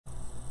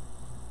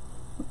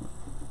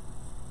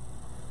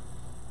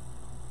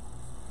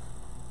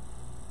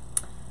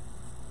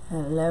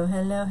Hello,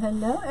 hello,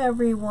 hello,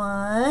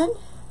 everyone.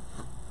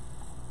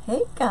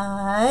 Hey,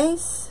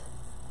 guys.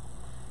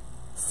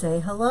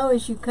 Say hello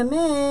as you come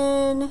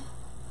in.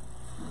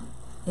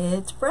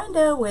 It's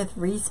Brenda with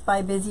Wreaths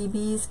by Busy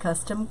Bees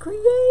Custom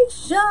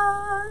Creations.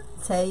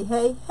 Hey,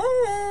 hey,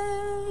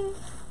 hey.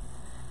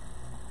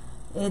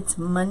 It's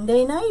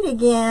Monday night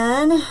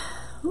again.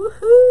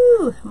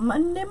 Woohoo!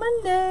 Monday,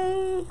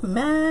 Monday.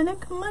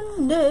 Manic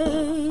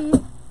Monday.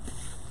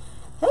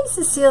 Hey,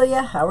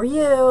 Cecilia. How are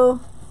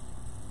you?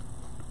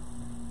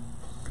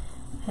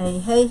 Hey,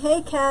 hey,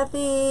 hey,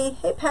 Kathy.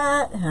 Hey,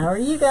 Pat. How are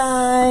you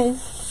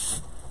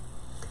guys?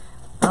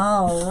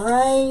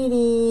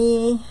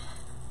 Alrighty.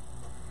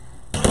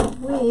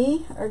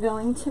 We are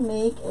going to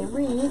make a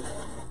wreath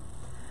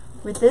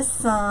with this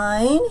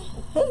sign.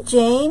 Hey,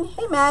 Jane.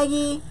 Hey,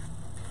 Maggie.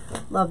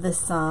 Love this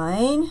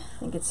sign. I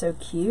think it's so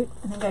cute.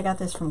 I think I got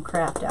this from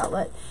Craft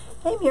Outlet.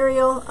 Hey,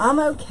 Muriel. I'm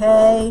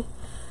okay.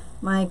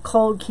 My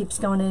cold keeps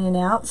going in and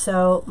out,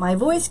 so my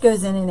voice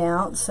goes in and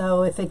out,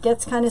 so if it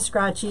gets kind of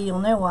scratchy,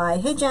 you'll know why.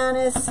 Hey,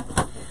 Janice.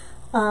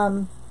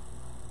 And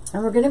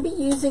we're going to be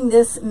using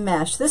this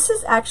mesh. This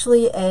is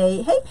actually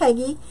a, hey,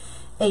 Peggy,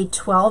 a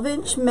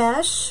 12-inch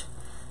mesh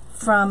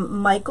from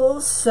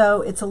Michaels,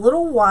 so it's a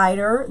little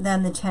wider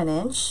than the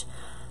 10-inch.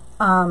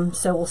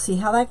 So we'll see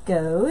how that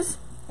goes.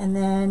 And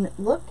then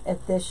look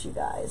at this, you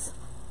guys.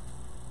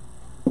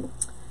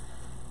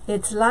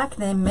 It's like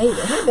they made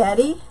it. Hey,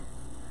 Betty.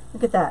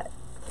 Look at that.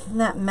 Isn't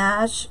that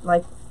match?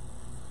 Like,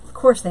 of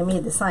course they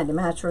made the sign to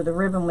match, or the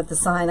ribbon with the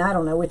sign. I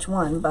don't know which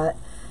one, but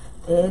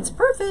it's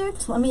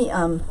perfect. Let me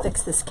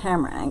fix this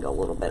camera angle a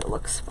little bit. It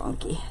looks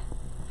funky.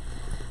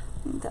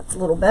 I think that's a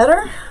little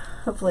better.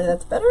 Hopefully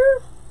that's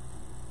better.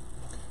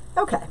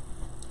 Okay.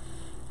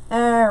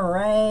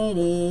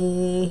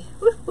 Alrighty.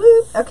 Whoop,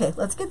 whoop. Okay,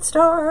 let's get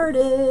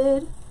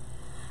started.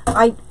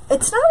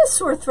 It's not a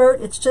sore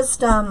throat. It's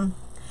just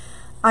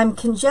I'm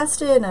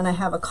congested and I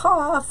have a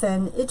cough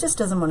and it just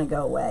doesn't want to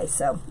go away.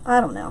 So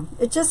I don't know.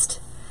 It just,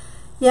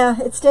 yeah,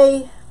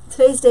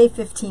 today's day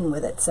 15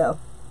 with it. So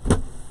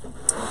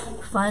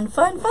fun,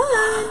 fun,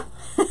 fun.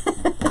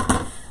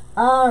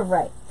 All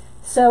right.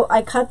 So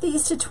I cut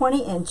these to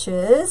 20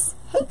 inches.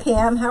 Hey,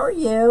 Pam, how are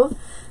you?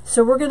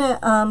 So we're going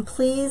to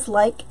please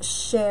like,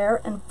 share,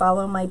 and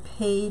follow my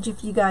page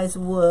if you guys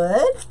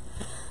would.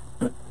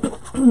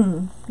 Let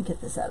me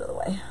get this out of the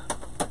way.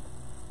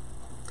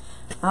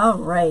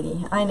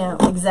 Alrighty, I know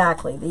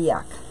exactly the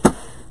yuck.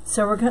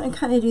 So we're going to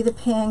kind of do the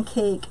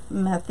pancake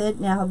method.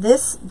 Now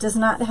this does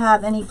not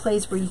have any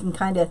place where you can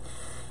kind of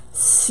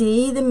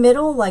see the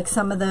middle like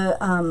some of the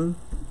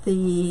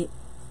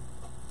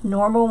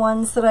normal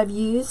ones that I've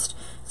used.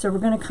 So we're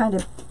going to kind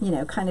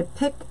of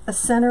pick a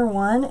center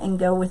one and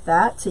go with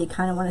that. So you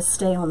kind of want to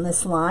stay on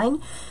this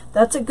line.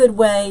 That's a good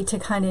way to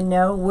kind of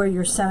know where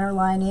your center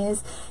line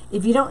is.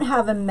 If you don't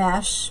have a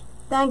mesh,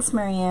 thanks,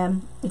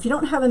 Marianne. If you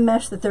don't have a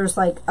mesh that there's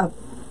like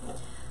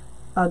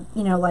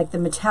like the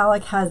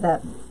metallic has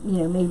that,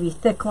 maybe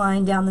thick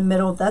line down the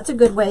middle, that's a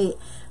good way.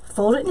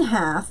 Fold it in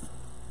half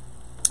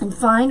and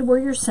find where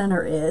your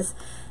center is,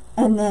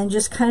 and then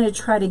just kind of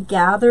try to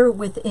gather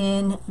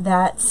within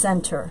that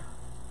center.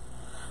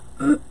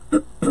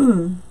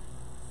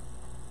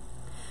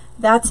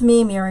 That's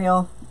me,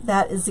 Muriel.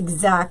 That is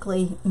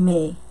exactly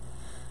me.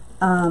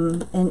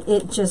 And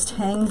it just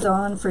hangs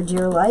on for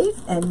dear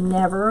life and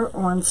never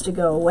wants to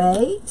go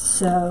away.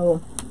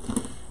 So,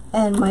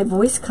 and my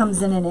voice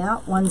comes in and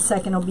out. 1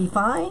 second will be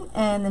fine,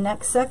 and the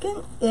next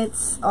second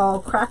it's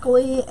all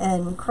crackly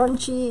and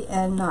crunchy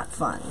and not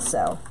fun.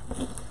 So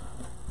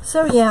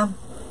yeah.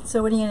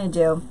 So what are you gonna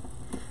do?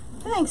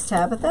 Thanks,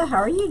 Tabitha. How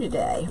are you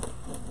today?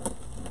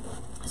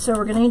 So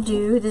we're gonna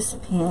do this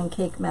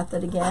pancake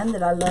method again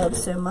that I love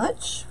so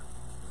much.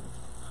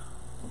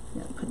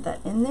 I'm gonna put that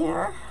in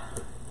there.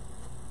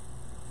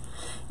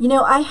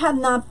 I have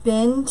not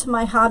been to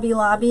my Hobby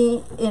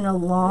Lobby in a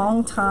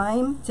long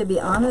time, to be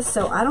honest,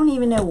 so I don't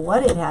even know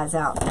what it has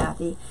out,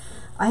 Kathy.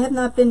 I have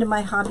not been to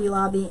my Hobby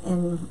Lobby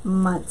in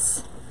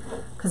months,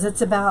 because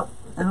it's about,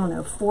 I don't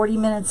know, 40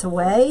 minutes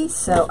away,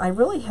 so I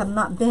really have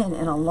not been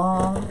in a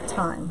long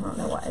time. I don't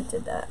know why I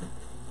did that.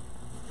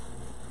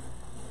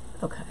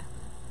 Okay.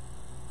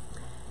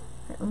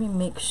 Let me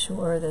make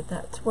sure that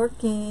that's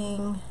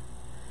working.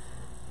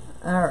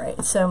 All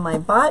right, so my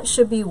bot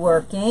should be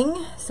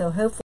working, so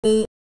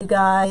hopefully you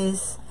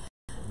guys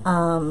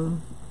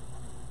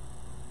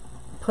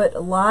put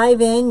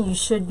live in. You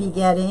should be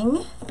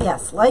getting,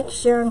 yes, like,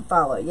 share, and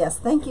follow. Yes,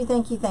 thank you,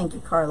 thank you, thank you,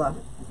 Carla.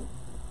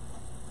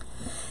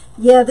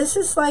 Yeah, this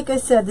is, like I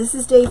said, this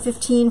is day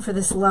 15 for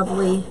this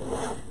lovely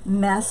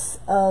mess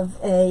of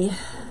a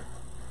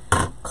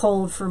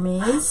cold for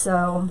me.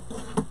 So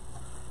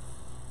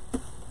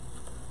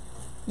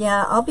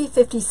yeah, I'll be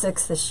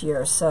 56 this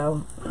year.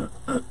 So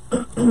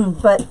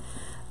but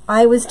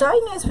I was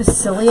diagnosed with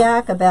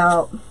celiac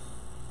about,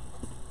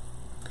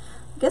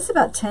 I guess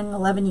about 10,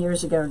 11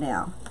 years ago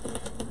now.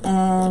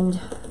 And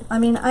I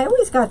mean, I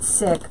always got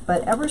sick,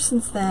 but ever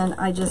since then,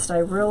 I get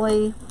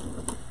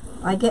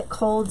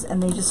colds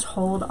and they just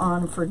hold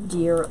on for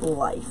dear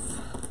life.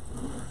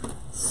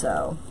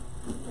 So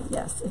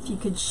Yes, if you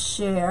could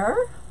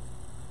share.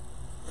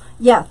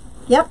 Yeah,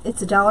 yep,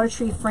 it's a Dollar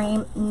Tree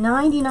frame.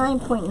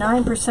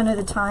 99.9% of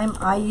the time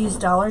I use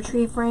Dollar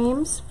Tree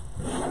frames.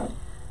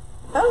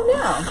 Oh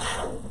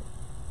no.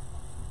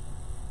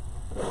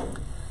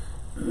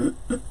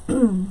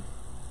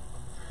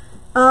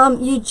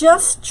 You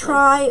just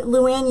try,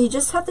 Luann, you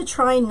just have to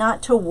try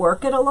not to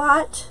work it a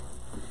lot.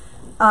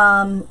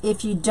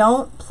 If you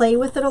don't play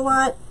with it a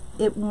lot,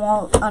 it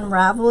won't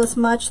unravel as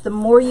much. The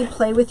more you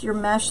play with your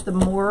mesh, the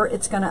more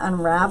it's going to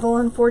unravel,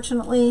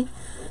 unfortunately.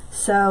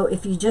 So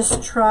if you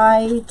just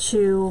try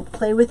to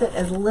play with it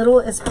as little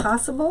as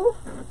possible,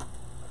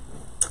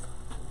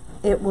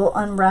 it will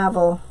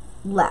unravel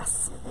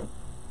less.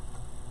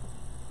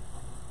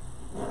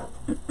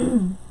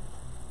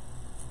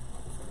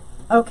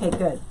 Okay,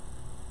 good.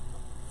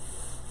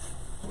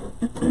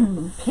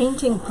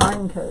 Painting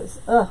pine cones.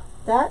 Ugh,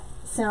 that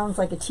sounds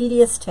like a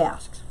tedious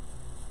task.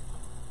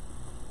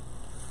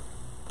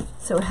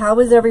 So how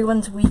was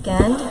everyone's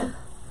weekend?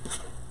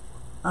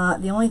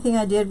 The only thing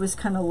I did was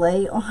kind of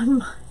lay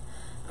on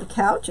the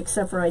couch,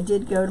 except for I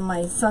did go to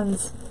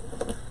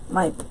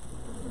my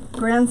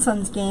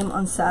grandson's game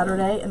on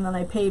Saturday, and then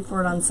I paid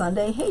for it on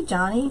Sunday. Hey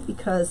Johnny,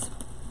 because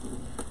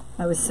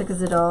I was sick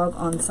as a dog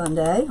on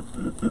Sunday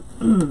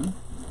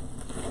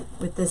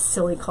with this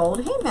silly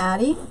cold. Hey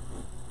Maddie.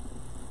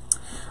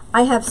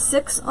 I have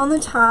 6 on the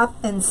top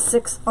and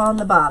 6 on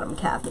the bottom,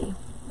 Kathy.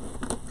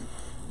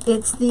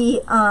 It's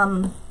the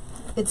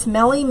it's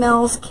Melly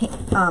Mel's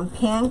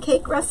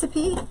pancake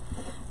recipe.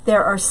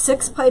 There are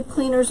 6 pipe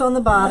cleaners on the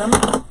bottom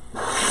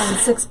and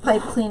 6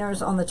 pipe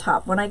cleaners on the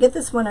top. When I get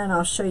this one in,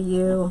 I'll show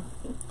you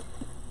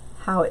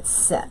how it's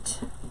set.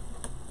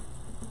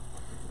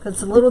 Because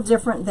it's a little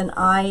different than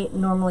I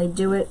normally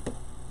do it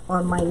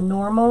on my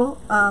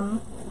normal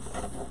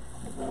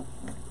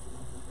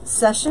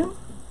session.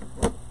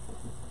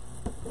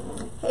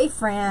 Hey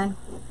Fran.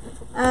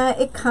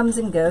 It comes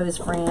and goes,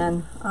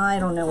 Fran. I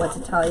don't know what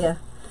to tell you.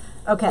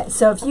 Okay,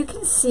 so if you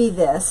can see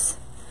this,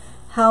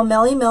 how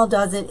Melly Mel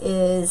does it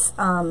is,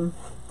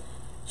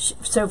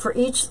 so for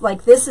each,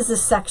 like this is a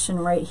section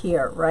right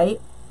here, right?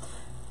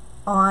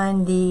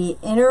 On the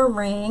inner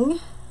ring,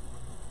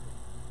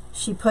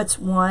 she puts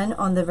one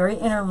on the very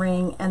inner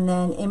ring, and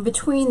then in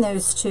between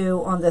those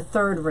two on the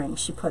third ring,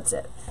 she puts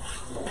it.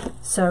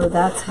 So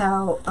that's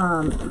how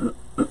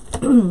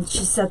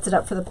she sets it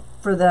up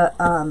for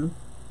the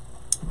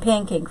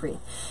pancake wreath.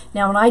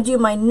 Now when I do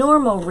my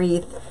normal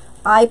wreath,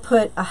 I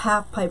put a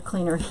half pipe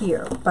cleaner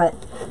here, but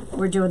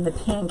we're doing the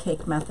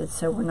pancake method,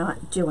 so we're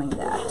not doing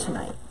that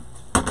tonight.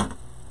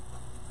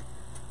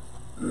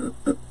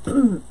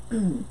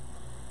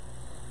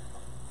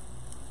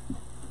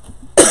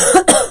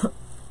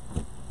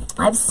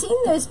 I've seen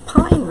those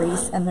pine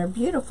wreaths and they're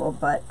beautiful,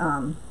 but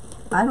I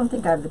don't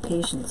think I have the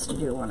patience to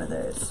do one of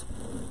those.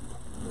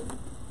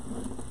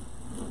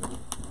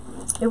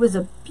 It was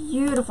a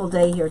beautiful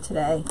day here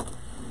today.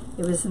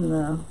 It was in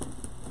the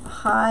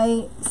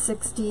high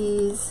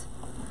 60s,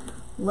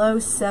 low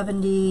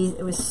 70s.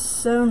 It was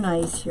so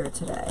nice here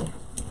today.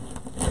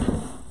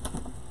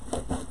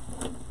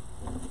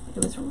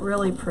 It was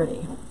really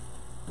pretty.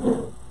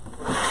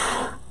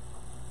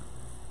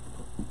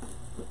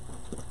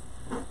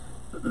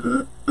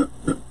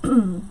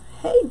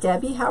 Hey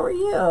Debbie, how are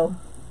you?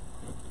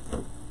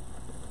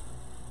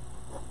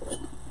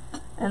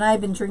 And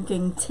I've been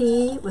drinking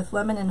tea with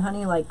lemon and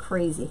honey like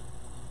crazy.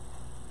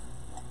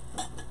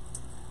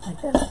 Like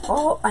that's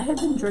all I have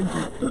been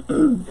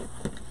drinking.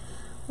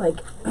 Like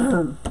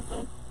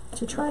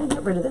to try to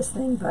get rid of this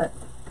thing, but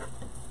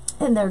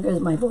and there goes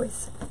my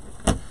voice.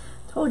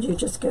 Told you it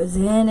just goes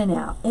in and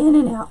out, in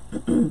and out.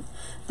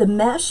 The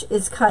mesh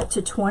is cut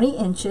to 20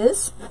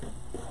 inches.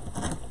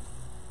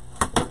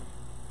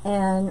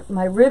 And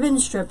my ribbon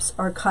strips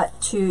are cut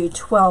to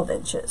 12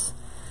 inches.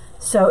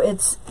 So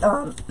it's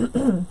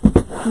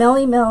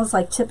Melly Mel's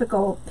like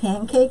typical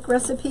pancake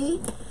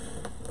recipe.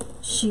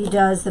 She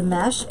does the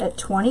mesh at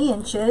 20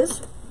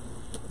 inches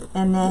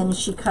and then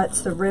she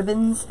cuts the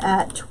ribbons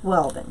at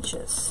 12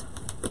 inches.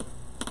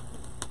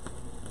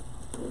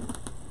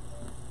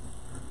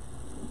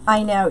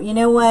 I know. You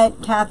know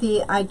what,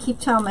 Kathy? I keep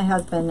telling my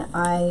husband,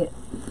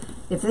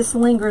 if this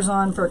lingers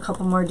on for a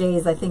couple more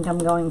days, I think I'm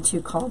going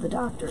to call the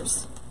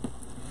doctors.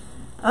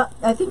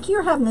 I think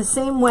you're having the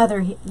same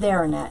weather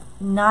there, Annette.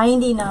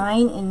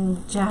 99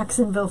 in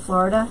Jacksonville,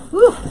 Florida.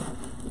 Whew,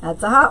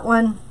 that's a hot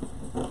one.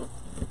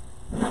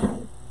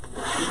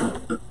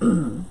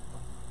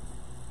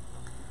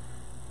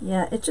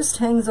 Yeah, it just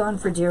hangs on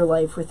for dear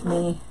life with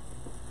me.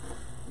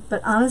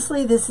 But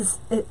honestly, this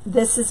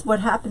is what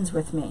happens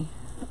with me.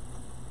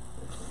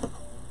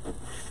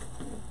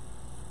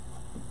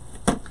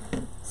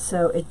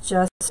 So it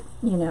just,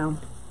 you know,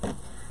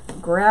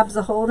 grabs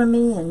a hold of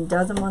me and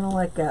doesn't want to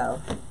let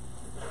go.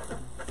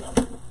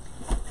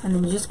 And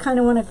then you just kind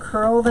of want to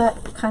curl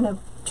that, kind of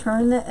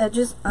turn the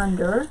edges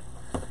under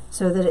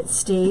so that it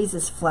stays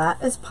as flat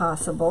as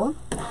possible.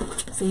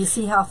 So you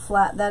see how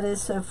flat that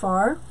is so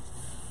far?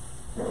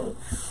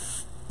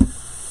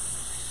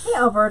 Hey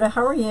Alberta,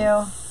 how are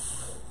you?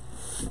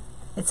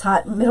 It's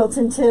hot in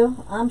Middleton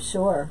too? I'm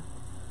sure.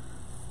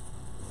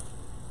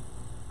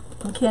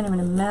 I can't even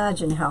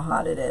imagine how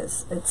hot it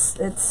is.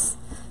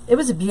 It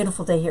was a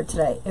beautiful day here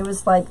today. It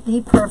was like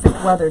the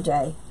perfect weather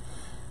day.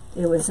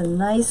 It was a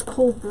nice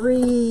cool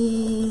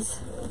breeze,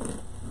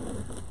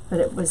 but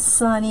it was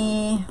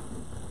sunny.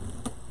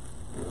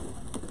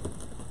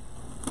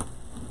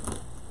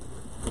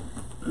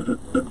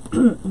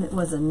 It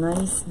was a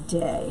nice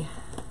day.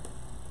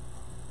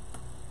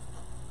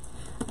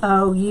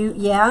 Oh,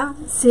 yeah,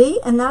 see?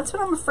 And that's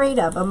what I'm afraid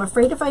of. I'm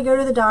afraid if I go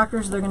to the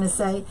doctors, they're going to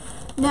say,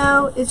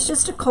 no, it's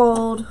just a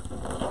cold.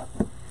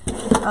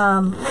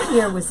 What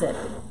year was it?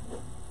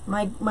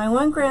 My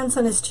one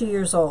grandson is 2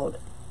 years old.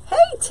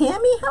 Hey,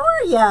 Tammy, how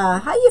are ya?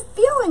 How you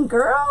feeling,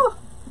 girl?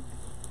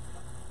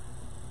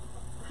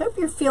 Hope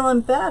you're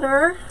feeling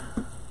better.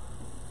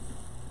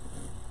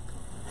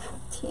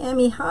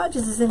 Tammy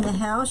Hodges is in the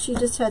house. She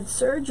just had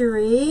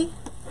surgery.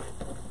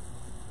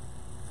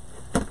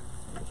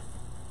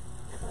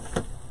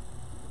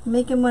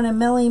 Making one of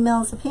Melly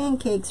Mel's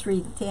pancakes,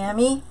 wreath,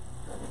 Tammy.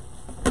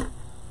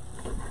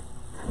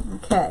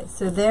 Okay,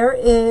 so there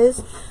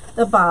is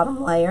the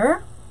bottom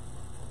layer.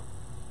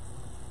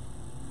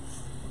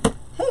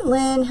 Hey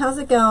Lynn, how's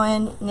it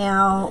going?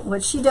 Now,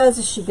 what she does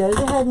is she goes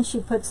ahead and she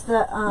puts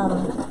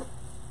the,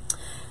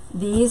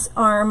 these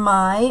are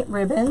my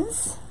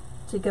ribbons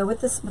to go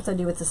with this. What's I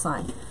do with the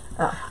sign?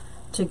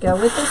 To go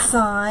with the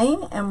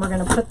sign, and we're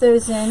going to put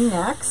those in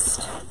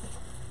next.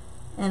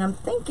 And I'm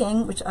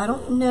thinking, which I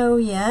don't know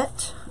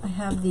yet, I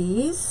have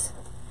these.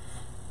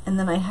 And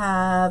then I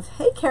have,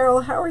 hey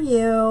Carol, how are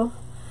you?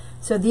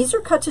 So these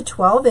are cut to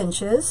 12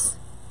 inches.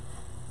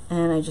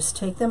 And I just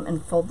take them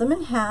and fold them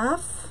in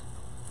half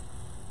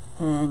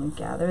and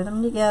gather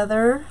them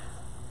together.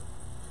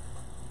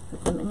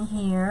 Put them in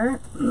here.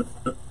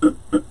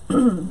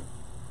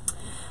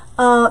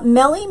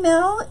 Melly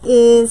Mel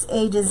is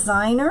a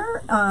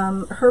designer.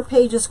 Her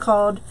page is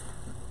called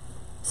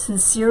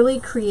Sincerely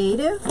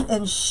Creative,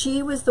 and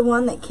she was the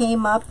one that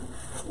came up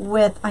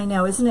with, I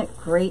know, isn't it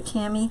great,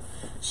 Tammy?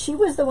 She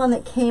was the one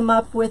that came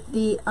up with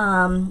the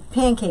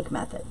pancake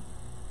method.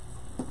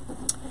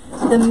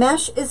 The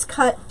mesh is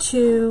cut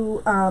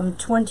to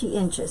 20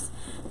 inches.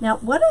 Now,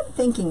 what I'm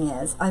thinking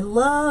is, I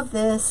love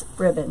this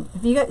ribbon.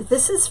 If you guys,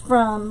 this is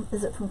from,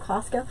 is it from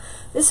Costco?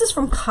 This is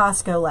from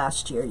Costco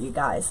last year, you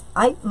guys.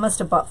 I must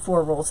have bought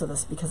 4 rolls of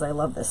this because I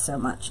love this so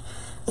much.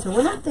 So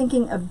what I'm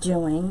thinking of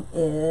doing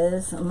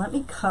is, and let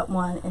me cut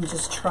one and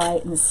just try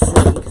it and see,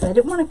 because I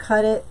didn't want to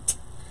cut it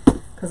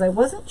because I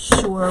wasn't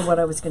sure what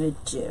I was going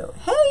to do.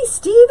 Hey,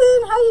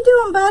 Steven, how you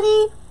doing,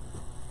 buddy?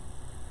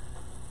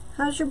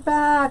 How's your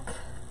back?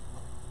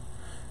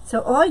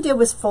 So all I did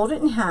was fold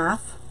it in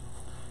half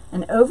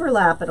and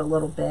overlap it a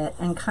little bit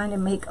and kind of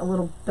make a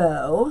little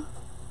bow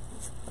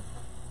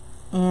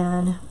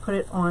and put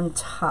it on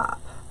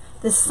top.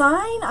 The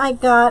sign I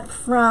got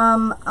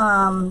from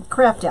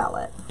Craft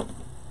Outlet.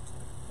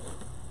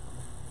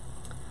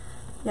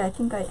 Yeah, I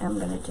think I am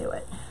going to do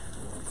it.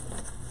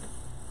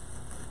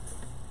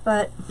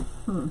 But,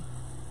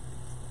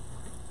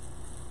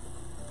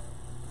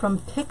 from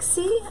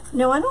Pixie?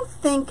 No, I don't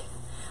think,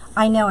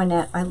 I know,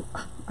 Annette.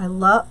 I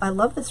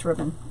love this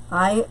ribbon.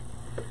 I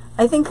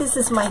think this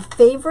is my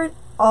favorite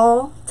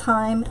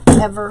all-time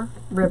ever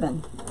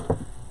ribbon.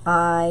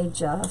 I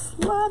just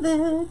love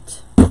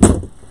it.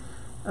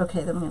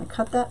 Okay, then I'm going to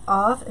cut that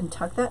off and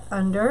tuck that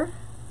under.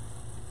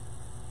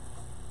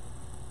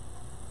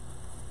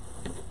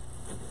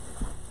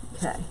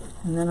 Okay,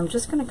 and then I'm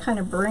just going to kind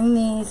of bring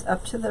these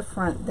up to the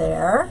front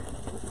there.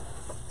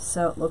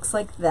 So it looks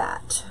like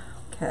that.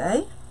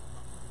 Okay.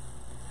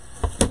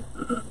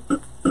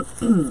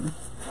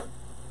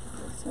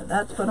 So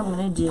that's what I'm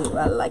going to do.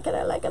 I like it,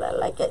 I like it, I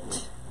like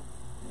it.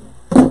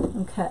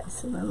 Okay,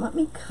 so then let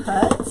me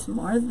cut some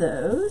more of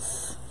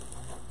those.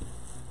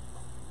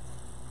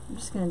 I'm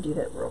just going to do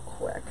that real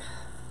quick.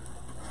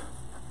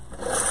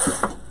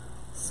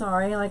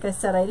 Sorry, like I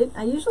said,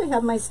 I usually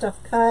have my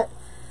stuff cut,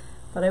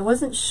 but I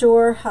wasn't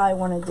sure how I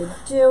wanted to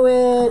do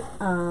it.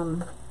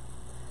 And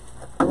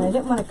I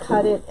didn't want to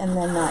cut it and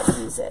then not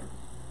use it.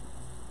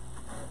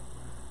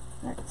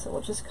 Alright, so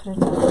we'll just cut it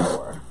into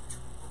 4.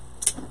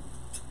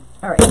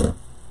 Alright.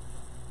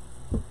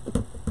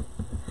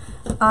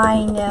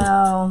 I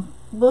know.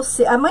 We'll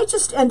see. I might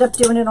just end up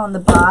doing it on the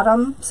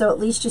bottom, so at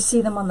least you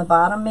see them on the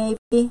bottom,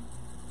 maybe.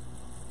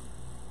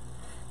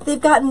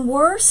 They've gotten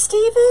worse,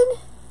 Stephen?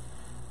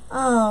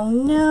 Oh,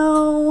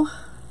 no.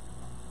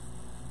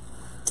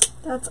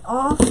 That's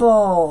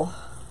awful.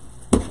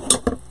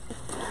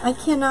 I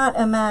cannot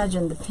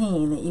imagine the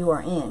pain that you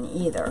are in,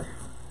 either.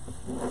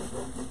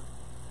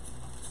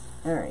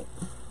 Alright.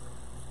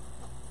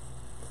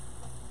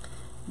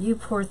 You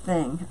poor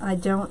thing. I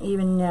don't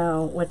even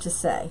know what to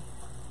say.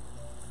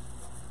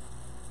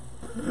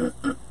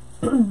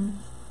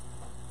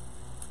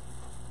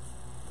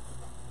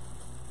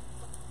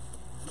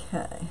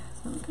 Okay,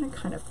 so I'm going to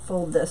kind of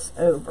fold this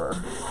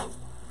over.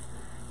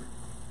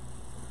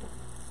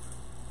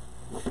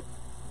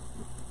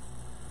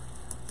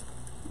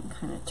 And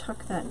kind of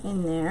tuck that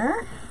in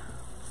there.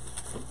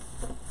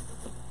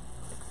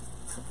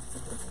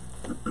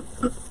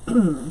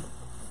 And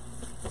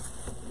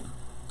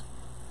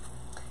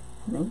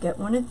then get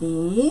one of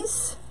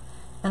these,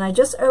 and I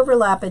just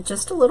overlap it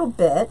just a little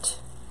bit,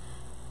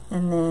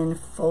 and then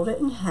fold it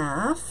in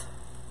half.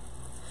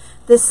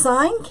 This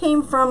sign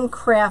came from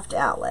Craft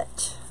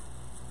Outlet.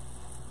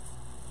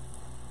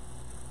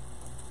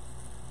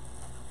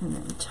 And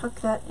then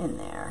tuck that in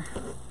there.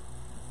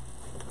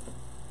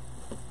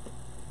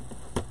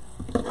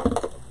 And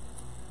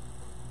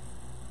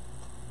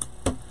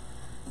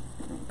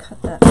then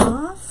cut that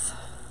off.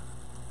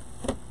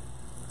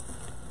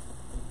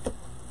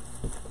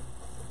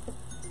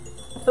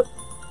 Oop.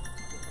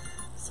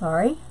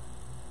 Sorry.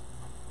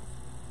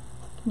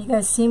 Can you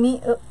guys see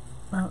me? Oop.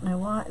 I don't know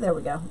why. There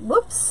we go.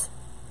 Whoops.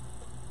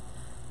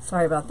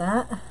 Sorry about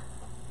that.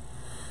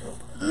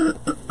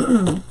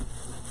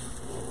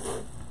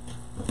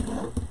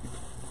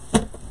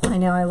 I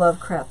know I love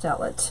Craft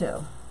Outlet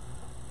too.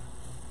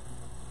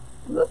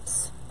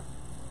 Whoops.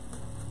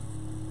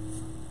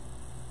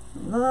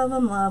 Love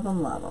them, love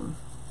them, love them.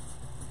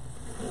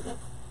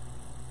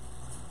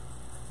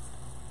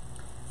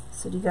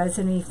 So do you guys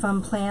have any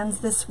fun plans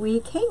this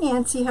week? Hey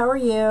Nancy, how are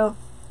you?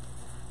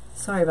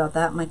 Sorry about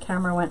that. My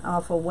camera went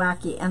awful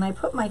wacky, and I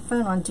put my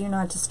phone on Do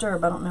Not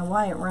Disturb. I don't know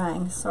why it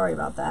rang. Sorry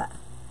about that.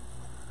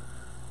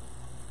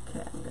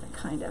 Okay, I'm going to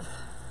kind of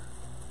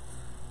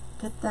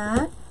get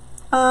that.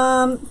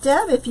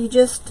 Deb, if you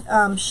just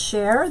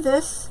share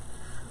this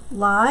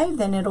live,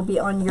 then it'll be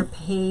on your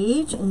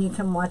page, and you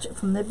can watch it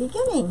from the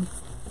beginning.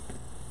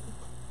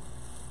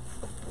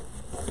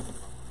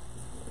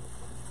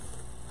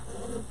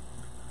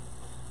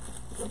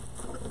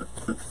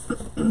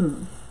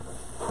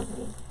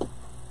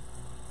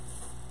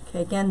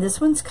 Okay, again, this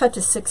one's cut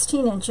to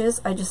 16 inches.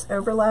 I just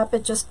overlap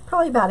it just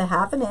probably about a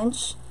 ½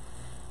 inch.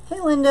 Hey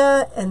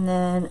Linda, and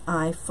then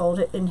I fold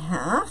it in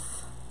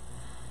half,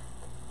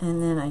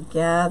 and then I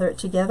gather it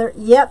together.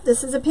 Yep,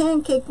 this is a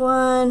pancake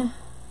one.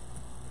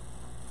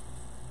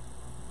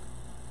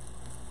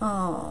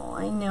 Oh,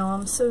 I know,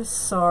 I'm so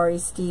sorry,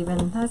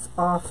 Stephen. That's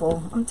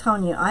awful. I'm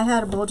telling you, I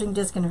had a bulging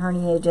disc and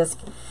herniated disc,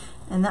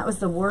 and that was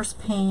the worst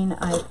pain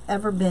I've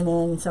ever been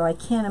in, so I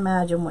can't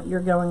imagine what you're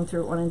going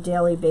through on a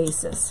daily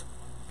basis.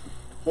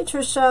 Hey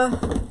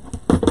Trisha,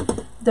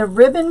 the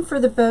ribbon for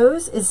the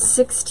bows is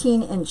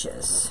 16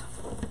 inches.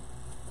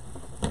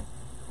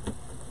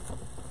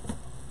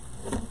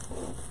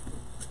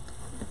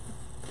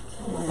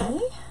 Okay.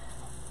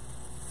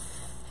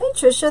 Hey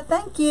Trisha,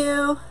 thank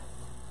you.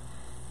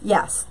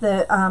 Yes,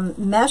 the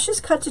mesh is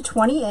cut to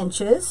 20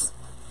 inches,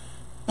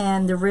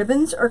 and the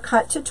ribbons are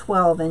cut to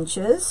 12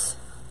 inches,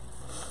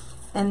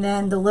 and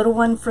then the little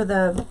one for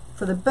the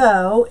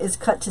bow is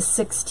cut to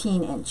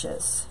 16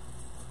 inches.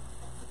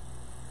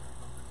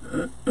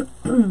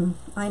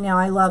 I know,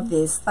 I love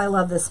these. I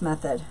love this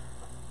method.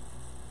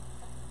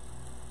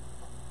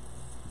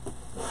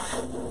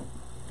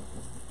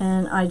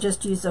 And I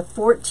just use a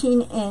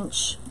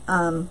 14-inch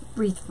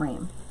wreath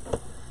frame.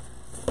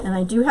 And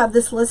I do have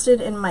this listed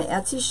in my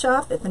Etsy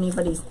shop if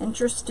anybody's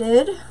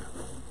interested.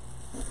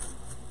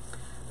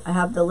 I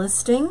have the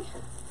listing.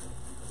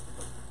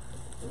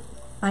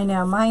 I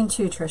know, mine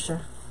too,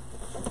 Trisha.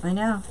 I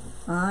know.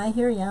 I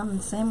hear you. I'm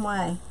the same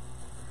way.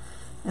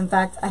 In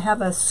fact, I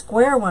have a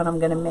square one I'm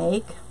going to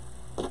make.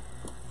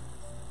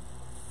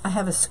 I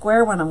have a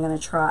square one I'm going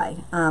to try.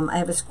 I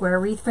have a square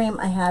wreath frame.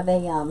 I have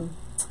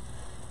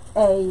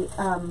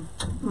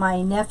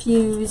my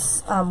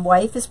nephew's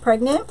wife is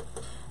pregnant,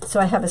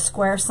 so I have a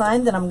square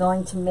sign that I'm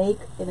going to make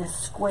in a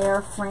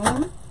square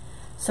frame.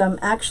 So I'm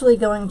actually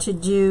going to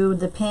do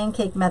the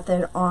pancake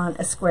method on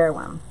a square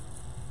one.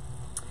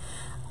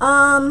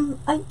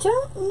 I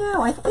don't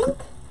know. I think,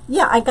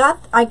 yeah, I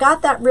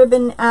got that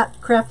ribbon at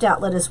Craft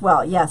Outlet as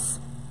well. Yes.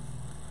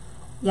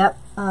 Yep.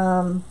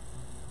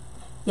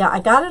 Yeah,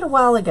 I got it a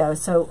while ago,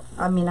 so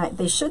I mean,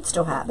 they should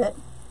still have it.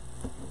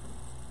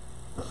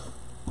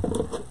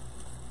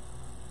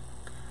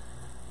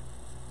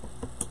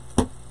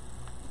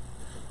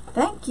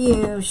 Thank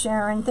you,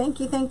 Sharon. Thank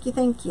you, thank you,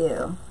 thank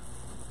you.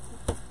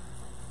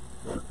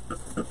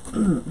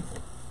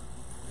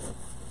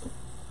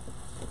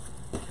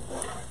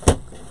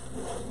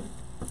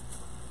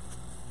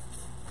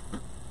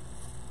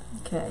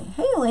 Okay.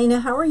 Hey, Elena,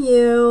 how are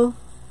you?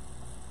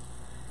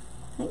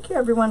 Thank you,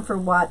 everyone, for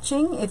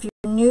watching. If you're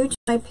new to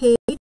my page,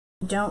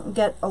 don't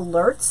get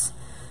alerts.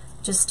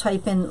 Just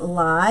type in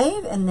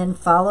live and then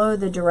follow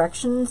the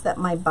directions that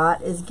my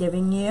bot is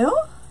giving you.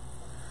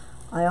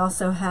 I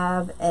also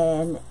have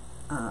an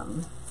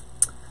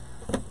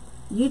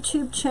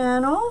YouTube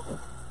channel.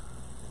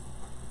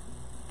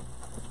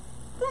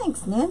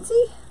 Thanks,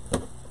 Nancy.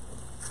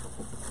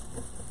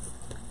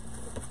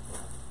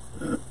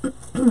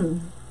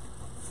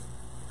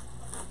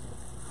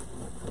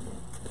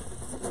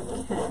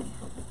 Okay.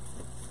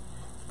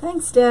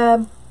 Thanks,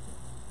 Deb.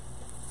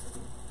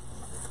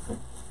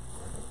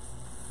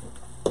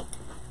 All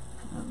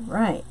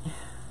right.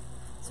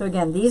 So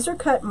again, these are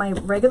cut, my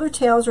regular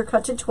tails are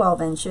cut to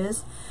 12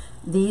 inches.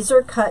 These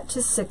are cut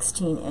to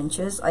 16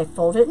 inches. I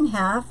fold it in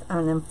half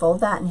and then fold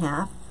that in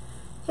half.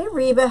 Hey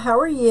Reba, how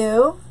are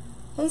you?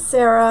 Hey,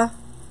 Sarah.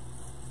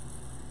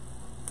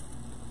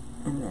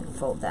 And then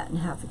fold that in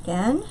half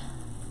again.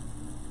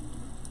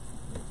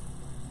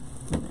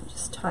 And then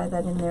just tie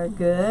that in there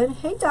good.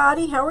 Hey,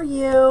 Dottie, how are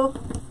you?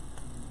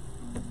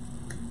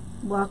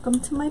 Welcome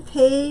to my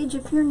page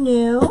if you're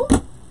new.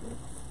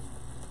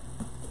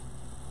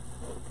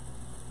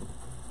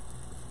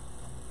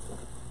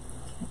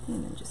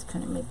 And then just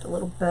kind of make the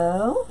little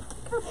bow.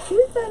 Look how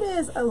cute that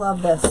is. I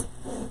love this.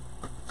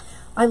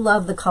 I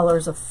love the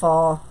colors of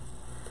fall.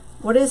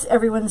 What is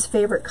everyone's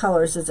favorite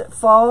colors? Is it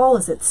fall?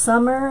 Is it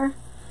summer?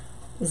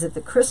 Is it the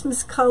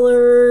Christmas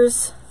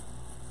colors?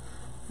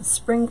 The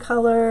spring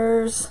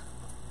colors?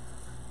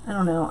 I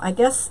don't know. I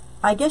guess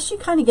you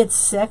kind of get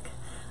sick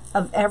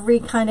of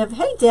every kind of,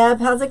 hey Deb,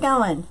 how's it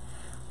going?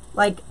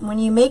 Like when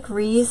you make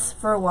wreaths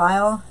for a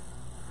while,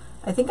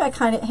 I think I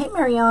kind of, hey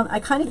Marianne, I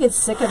kind of get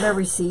sick of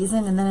every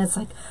season, and then it's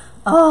like,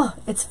 oh,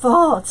 it's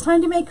fall. It's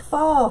time to make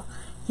fall.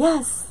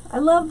 Yes, I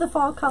love the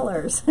fall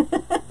colors.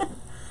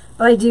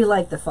 But I do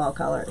like the fall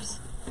colors.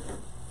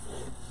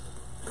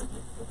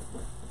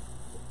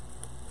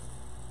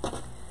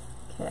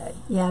 Okay,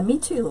 yeah, me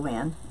too,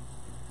 Luann.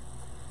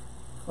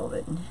 Fold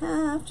it in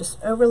half, just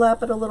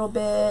overlap it a little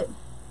bit.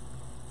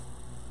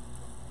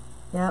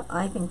 Yep,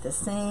 I think the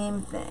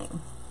same thing.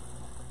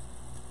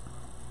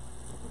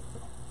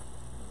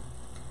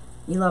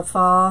 You love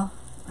fall?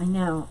 I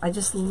know. I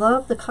just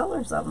love the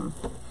colors of them.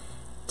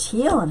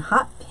 Teal and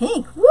hot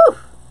pink. Woo!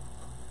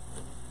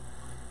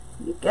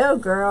 You go,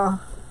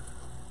 girl.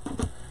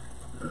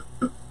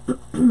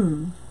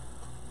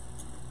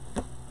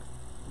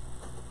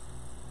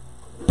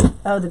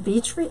 Oh, the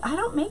beach wreath? I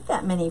don't make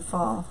that many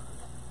fall.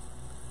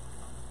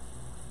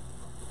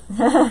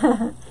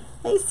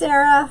 Hey,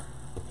 Sarah.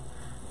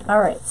 All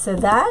right, so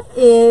that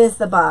is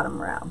the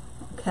bottom row.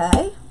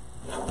 Okay.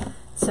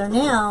 So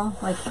now,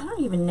 like, I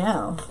don't even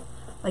know.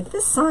 Like,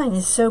 this sign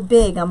is so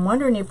big, I'm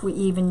wondering if we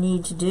even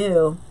need to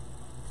do,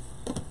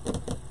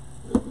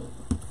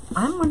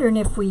 I'm wondering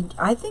if we,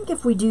 I think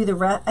if we do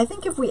the, I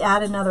think if we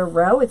add another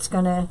row, it's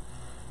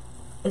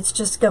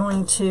just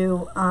going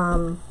to,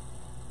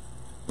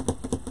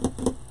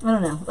 I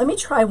don't know. Let me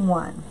try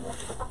one.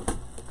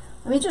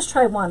 Let me just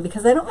try one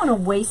because I don't want to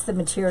waste the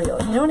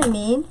material. You know what I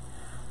mean?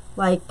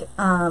 Like,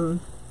 I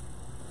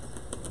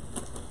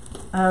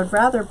would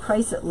rather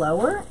price it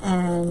lower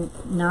and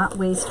not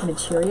waste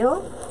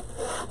material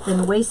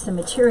than waste the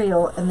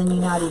material and then you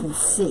not even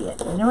see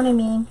it. You know what I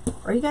mean?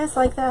 Are you guys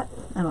like that?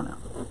 I don't know.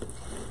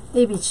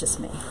 Maybe it's just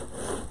me.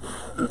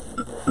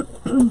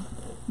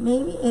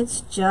 Maybe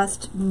it's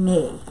just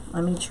me.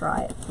 Let me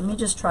try it. Let me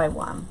just try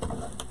one.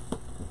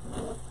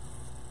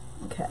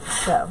 Okay,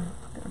 so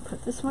I'm going to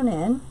put this one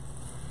in.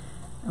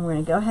 And we're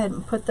going to go ahead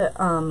and put the,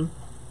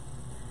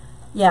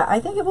 yeah, I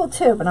think it will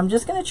too, but I'm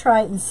just going to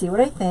try it and see what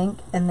I think,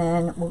 and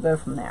then we'll go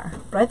from there.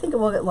 But I think it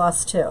will get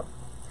lost too.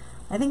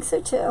 I think so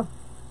too.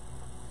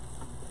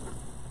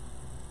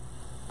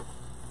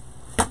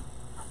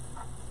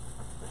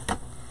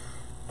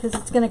 Because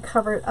it's going to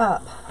cover it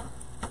up.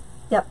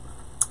 Yep.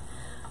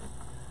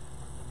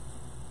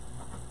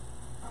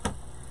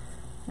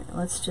 Right,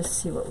 let's just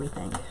see what we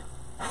think.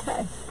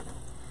 Okay.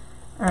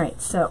 All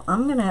right, so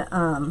I'm going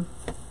to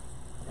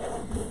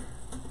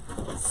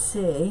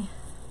see.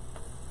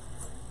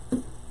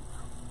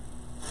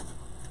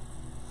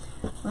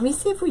 Let me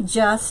see if we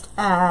just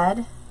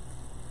add,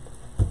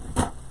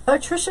 oh,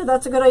 Trisha,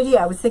 that's a good idea.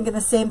 I was thinking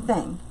the same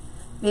thing.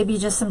 Maybe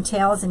just some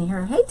tails in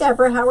here. Hey,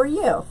 Deborah, how are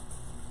you?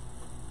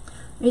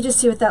 Let me just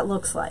see what that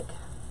looks like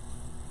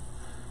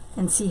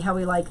and see how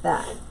we like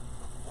that.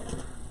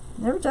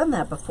 Never done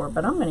that before,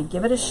 but I'm going to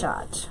give it a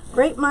shot.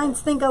 Great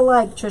minds think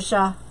alike,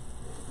 Trisha.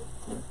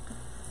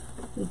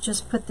 We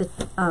just put the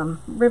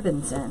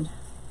ribbons in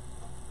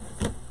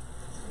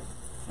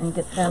and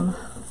get them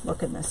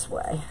looking this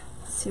way.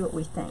 See what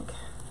we think.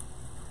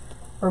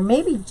 Or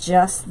maybe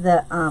just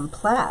the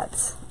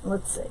plaids.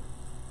 Let's see.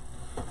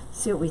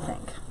 See what we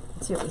think.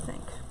 See what we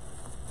think.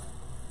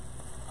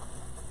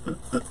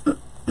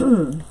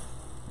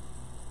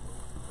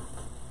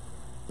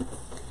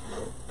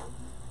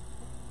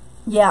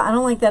 Yeah, I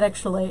don't like that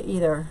extra layer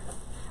either.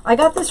 I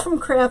got this from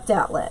Craft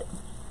Outlet.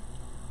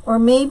 Or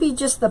maybe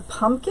just the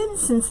pumpkin,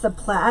 since the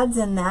plaid's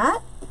in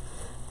that.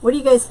 What do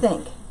you guys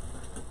think?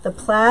 The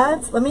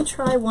plaids, let me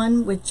try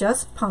one with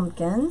just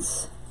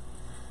pumpkins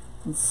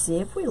and see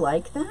if we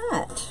like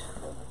that.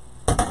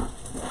 You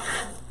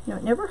know,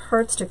 it never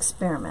hurts to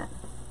experiment.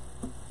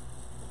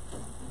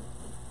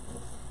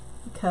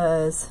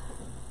 Because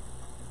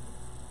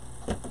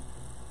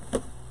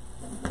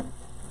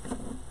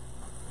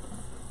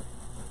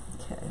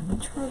okay, let me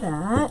try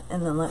that,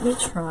 and then let me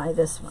try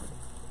this one.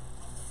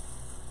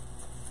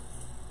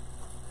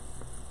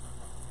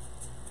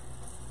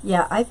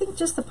 Yeah, I think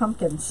just the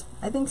pumpkins.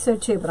 I think so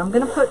too, but I'm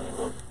going to put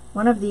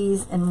one of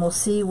these and we'll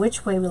see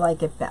which way we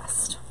like it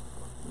best.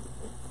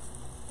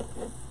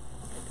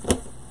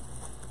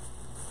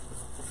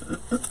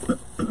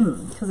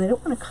 Because I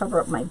don't want to cover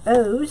up my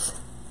bows.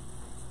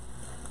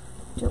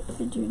 Don't want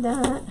to do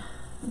that.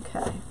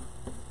 Okay.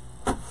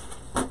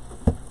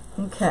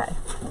 Okay.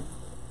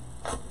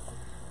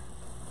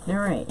 All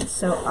right,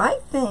 so I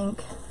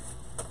think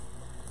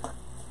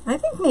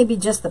maybe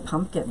just the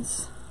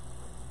pumpkins.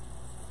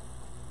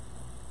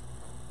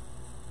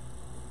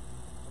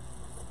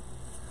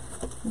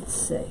 Let's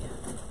see.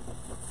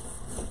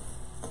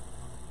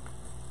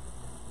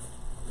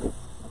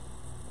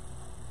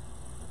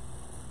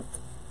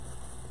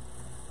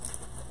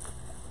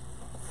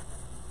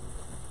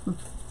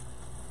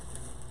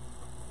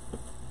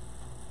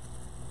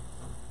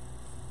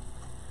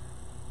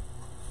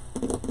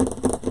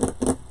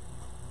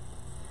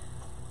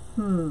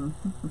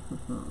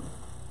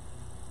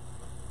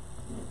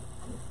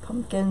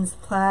 Pumpkins, the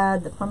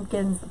plaid, the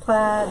pumpkins, the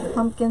plaid, the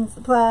pumpkins,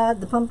 the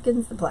plaid, the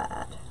pumpkins, the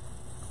plaid.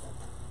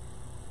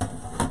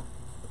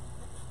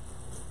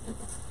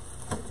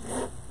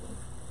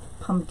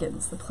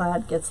 Pumpkins, the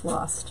plaid gets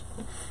lost.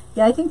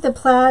 Yeah, I think the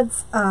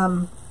plaids,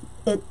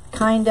 it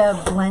kind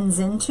of blends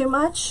in too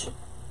much.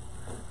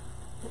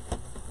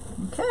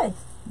 Okay,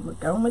 we're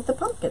going with the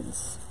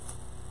pumpkins.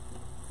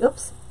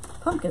 Oops,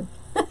 pumpkin.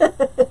 Okay.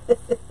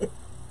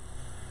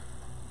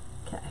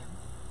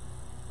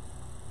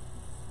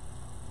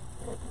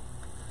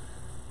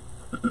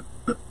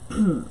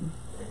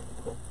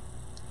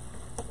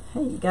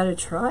 Hey, you got to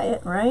try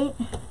it, right?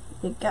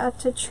 You got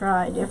to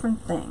try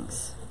different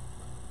things.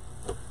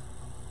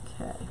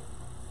 Okay.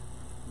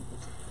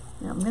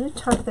 Now I'm going to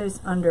tuck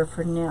those under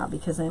for now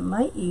because I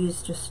might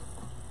use just...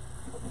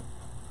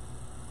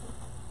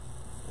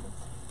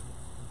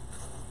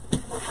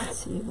 Let's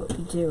see what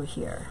we do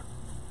here.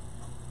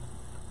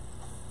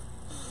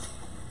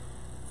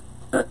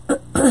 Oh,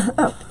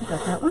 I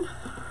got that one.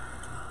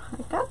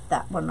 I got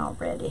that one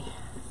already.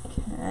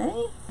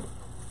 Okay.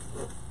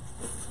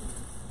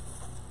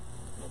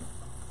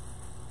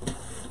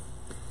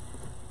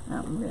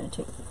 Now I'm going to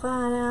take the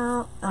plaid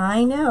out.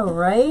 I know,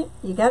 right?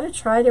 You got to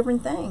try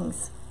different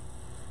things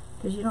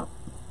because you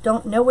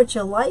don't know what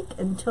you like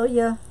until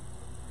you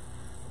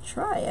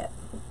try it.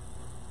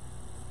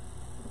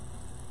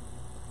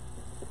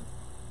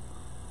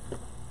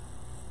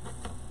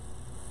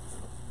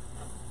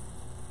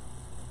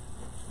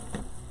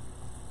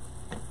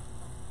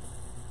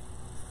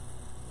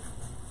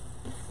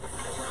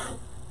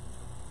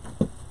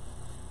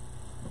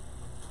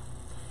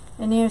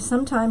 And you know,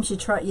 sometimes you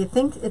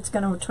think it's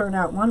going to turn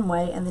out one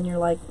way, and then you're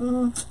like, I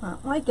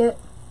don't like it.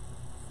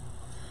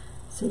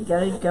 So you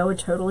got to go a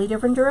totally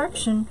different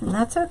direction, and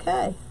that's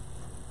okay.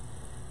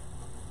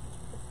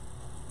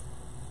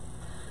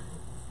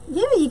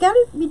 Yeah,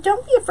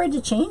 don't be afraid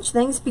to change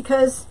things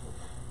because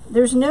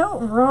there's no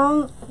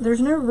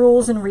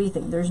rules in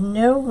wreathing. There's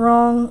no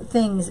wrong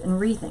things in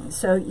wreathing.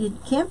 So you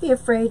can't be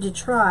afraid to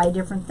try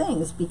different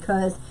things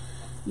because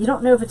you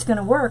don't know if it's going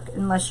to work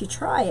unless you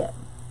try it.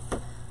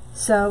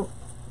 So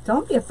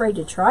don't be afraid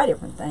to try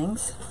different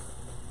things.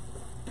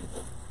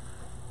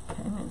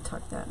 Okay, I'm going to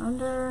tuck that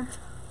under.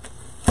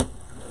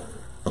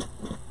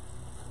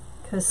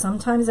 Because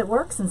sometimes it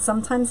works and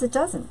sometimes it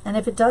doesn't. And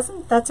if it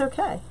doesn't, that's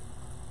okay.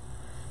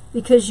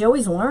 Because you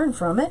always learn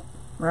from it,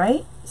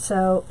 right?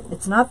 So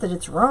it's not that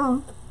it's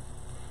wrong.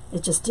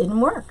 It just didn't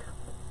work.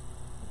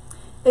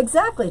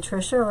 Exactly,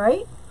 Trisha,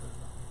 right?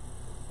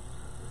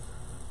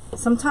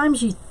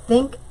 Sometimes you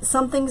think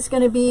something's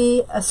going to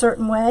be a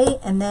certain way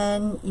and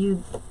then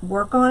you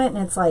work on it and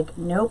it's like,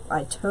 nope,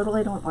 I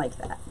totally don't like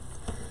that.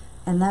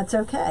 And that's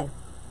okay.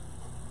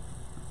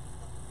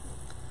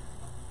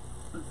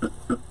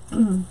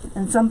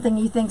 And something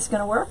you think's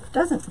going to work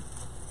doesn't.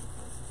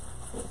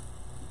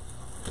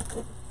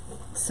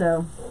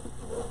 So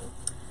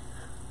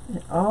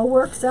it all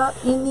works out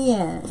in the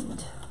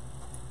end.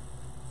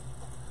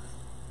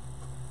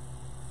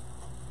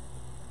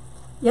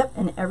 Yep,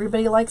 and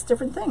everybody likes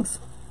different things.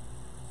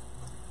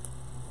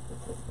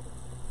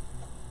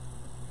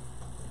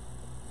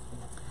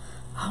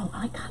 Oh,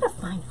 I gotta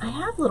find, I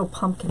have little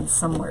pumpkins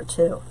somewhere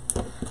too. I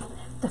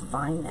have to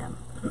find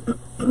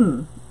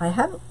them.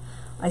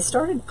 I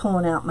started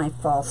pulling out my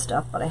fall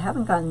stuff, but I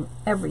haven't gotten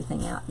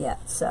everything out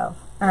yet, so,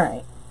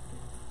 alright.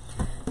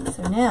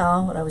 So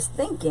now, what I was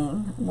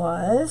thinking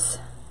was,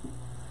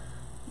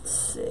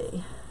 let's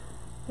see,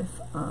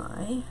 if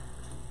I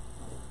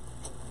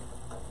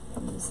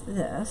use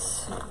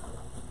this,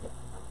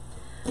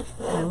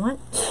 and I want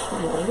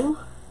to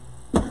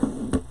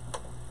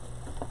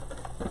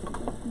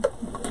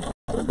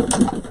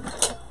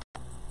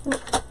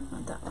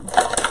not that one,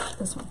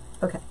 this one.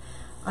 Okay,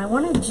 I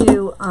want to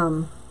do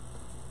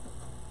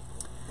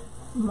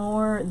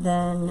more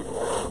than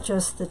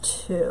just the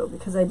two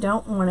because I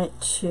don't want it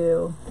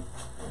to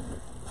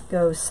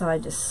go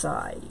side to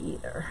side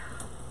either.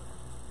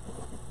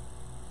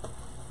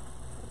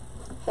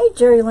 Hey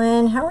Jerry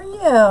Lynn, how are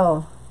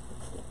you?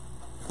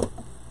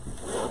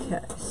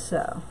 Okay,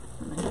 so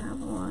I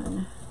have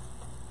one.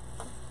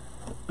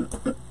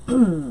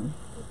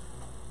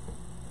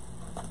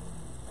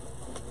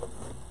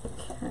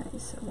 Okay,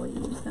 so we'll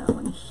use that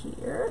one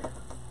here.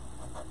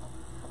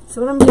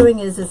 So what I'm doing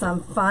is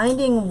I'm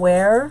finding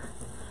where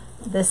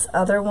this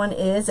other one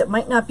is. It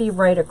might not be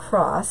right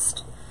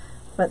across,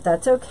 but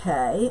that's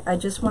okay. I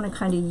just want to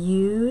kind of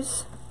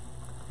use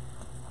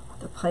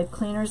the pipe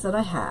cleaners that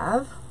I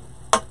have.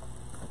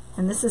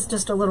 And this is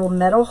just a little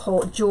metal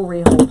hole,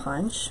 jewelry hole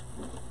punch.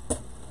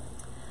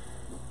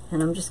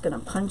 And I'm just going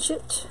to punch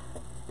it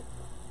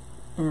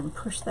and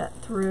push that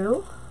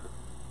through.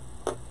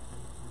 Go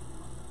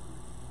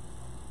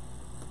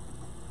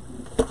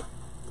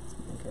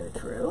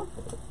through.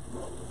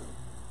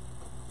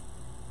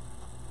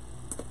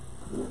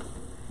 Do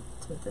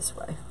it this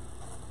way.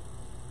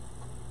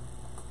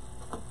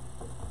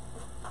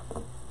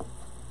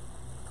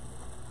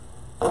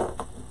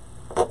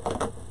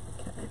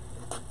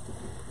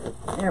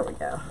 There we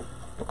go.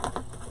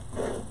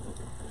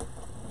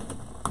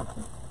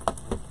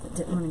 I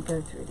didn't want to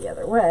go through the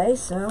other way,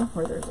 so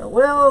where there's a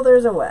will,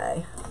 there's a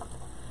way.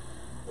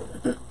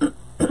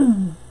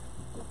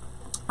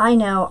 I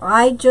know,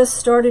 I just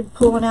started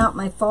pulling out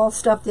my fall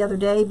stuff the other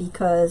day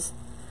because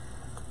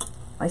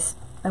I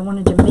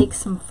wanted to make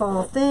some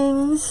fall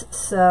things,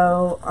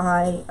 so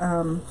I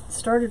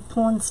started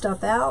pulling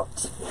stuff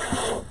out.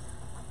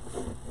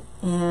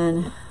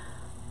 And,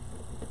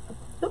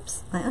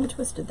 oops, I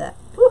untwisted that.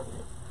 Whew.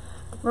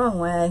 Wrong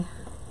way.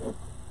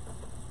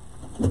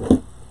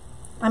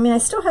 I mean, I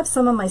still have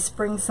some of my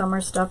spring summer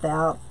stuff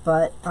out,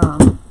 but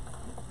I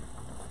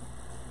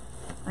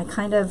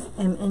kind of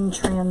am in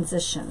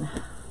transition.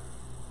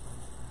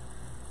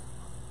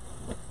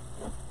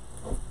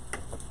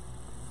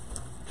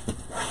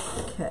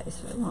 Okay,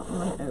 so I want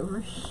one over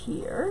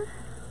here.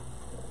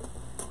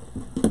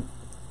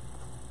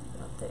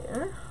 About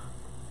there.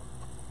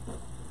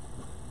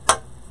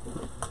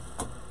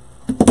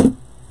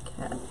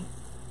 Okay.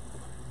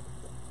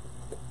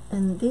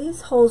 And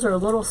these holes are a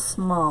little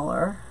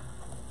smaller.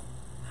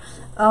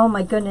 Oh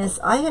my goodness,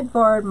 I had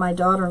borrowed my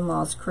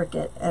daughter-in-law's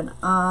Cricut and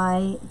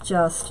I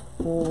just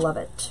love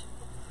it.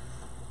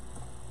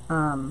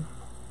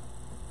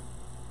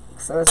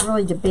 So I was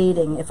really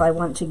debating if I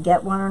want to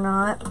get one or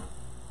not,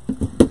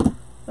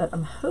 but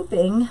I'm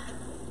hoping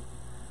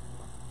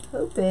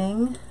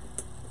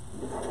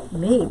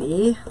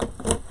maybe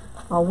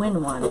I'll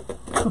win one.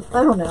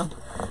 I don't know.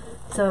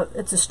 So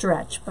it's a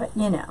stretch, but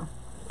you know.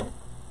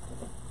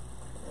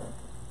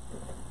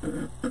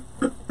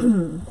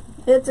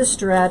 It's a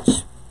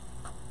stretch,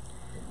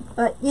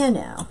 but you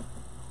know,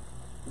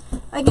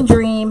 I can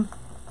dream.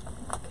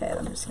 Okay,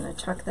 I'm just going to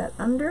tuck that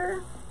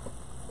under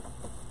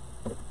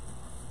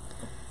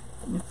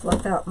and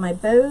fluff out my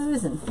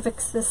bows and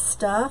fix this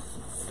stuff.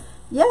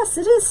 Yes,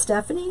 it is,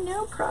 Stephanie,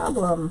 no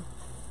problem.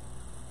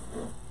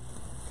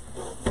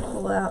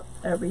 Pull out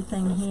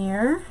everything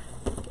here,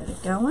 get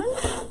it going,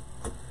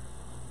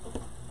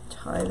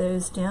 tie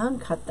those down,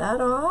 cut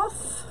that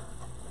off.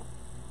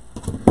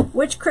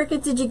 Which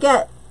Cricut did you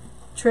get,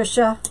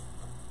 Trisha?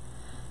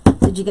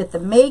 Did you get the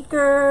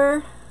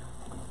maker?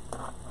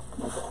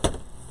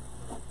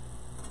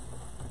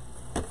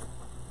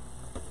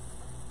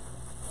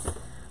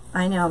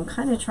 I know, I'm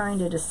kind of trying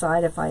to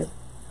decide if I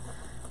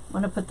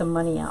want to put the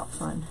money out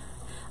fund.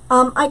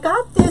 I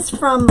got this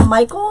from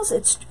Michaels.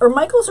 It's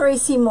Michaels or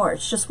AC Moore.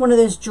 It's just one of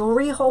those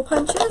jewelry hole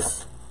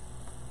punches.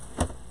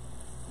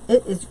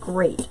 It is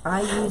great.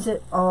 I use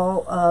it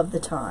all of the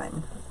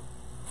time.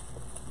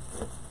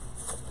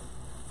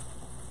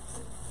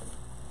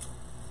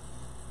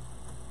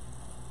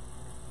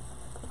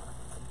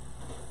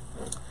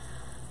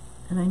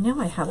 And I know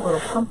I have little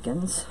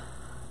pumpkins.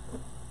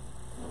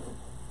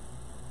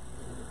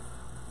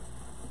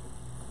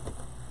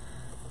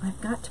 I've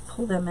got to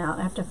pull them out.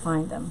 I have to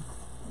find them.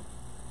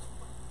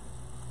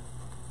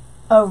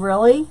 Oh,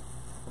 really?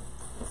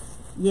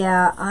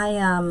 Yeah,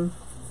 I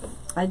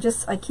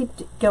keep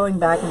going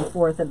back and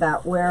forth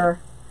about where,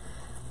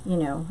 you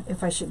know,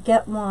 if I should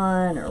get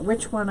one or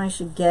which one I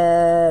should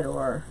get,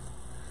 or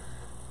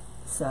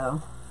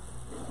so.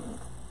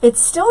 It's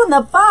still in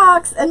the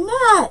box.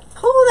 Annette,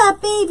 pull that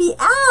baby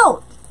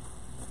out.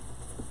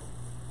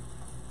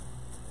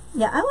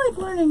 Yeah, I like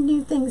learning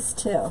new things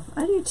too.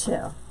 I do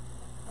too.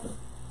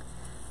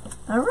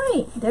 All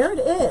right, there it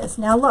is.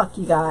 Now look,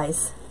 you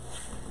guys.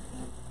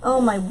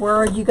 Oh my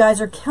word, you guys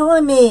are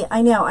killing me.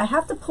 I know, I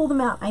have to pull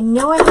them out. I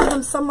know I have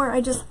them somewhere.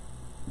 I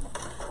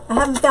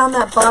haven't found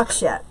that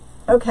box yet.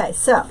 Okay,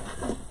 so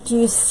do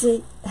you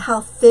see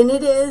how thin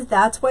it is?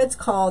 That's why it's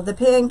called the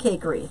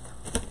Pancake Wreath.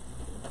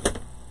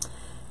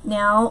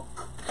 Now,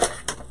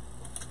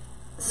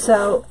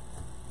 so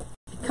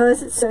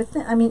because it's so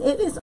thin, I mean, it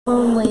is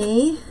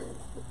only,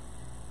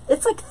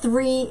 it's like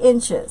 3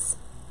 inches.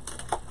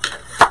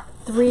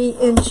 3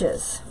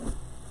 inches.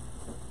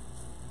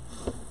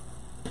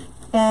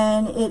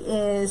 And it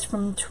is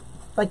from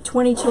like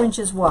 22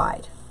 inches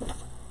wide.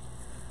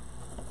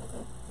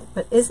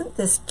 But isn't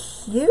this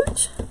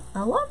cute?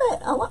 I love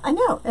it. I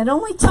know. It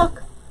only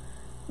took,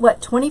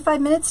 what, 25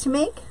 minutes to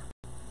make?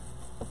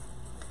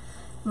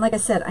 And like I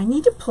said, I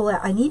need to pull out,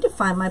 I need to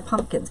find my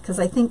pumpkins, because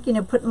I think, you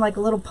know, putting like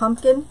a little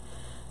pumpkin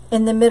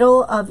in the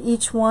middle of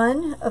each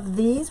one of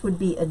these would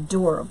be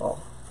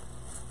adorable.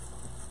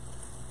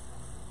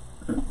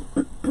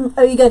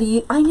 Oh, you gotta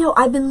use, I know,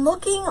 I've been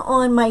looking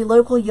on my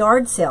local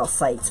yard sale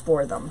sites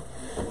for them,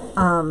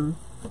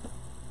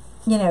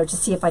 you know, to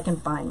see if I can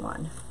find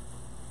one.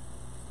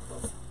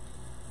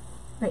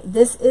 Right,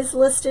 this is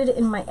listed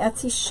in my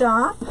Etsy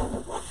shop.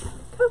 Look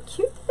how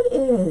cute that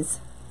is.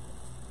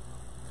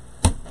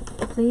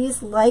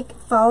 Please like,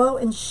 follow,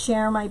 and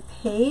share my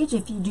page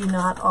if you do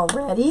not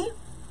already.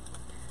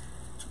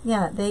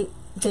 Yeah, they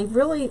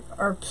really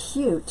are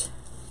cute.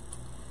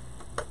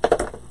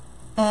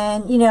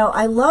 And, you know,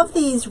 I love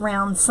these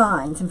round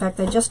signs. In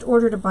fact, I just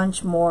ordered a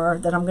bunch more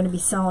that I'm going to be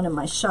selling in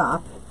my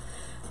shop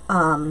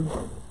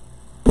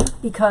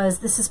because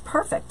this is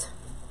perfect.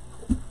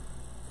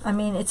 I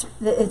mean, it's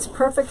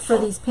perfect for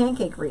these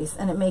pancake wreaths,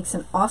 and it makes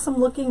an awesome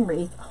looking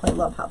wreath. Oh, I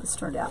love how this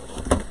turned out.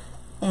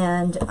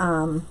 And,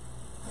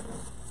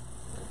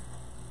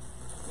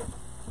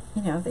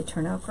 you know, they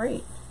turn out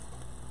great.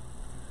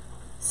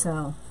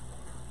 So,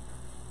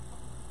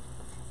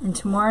 and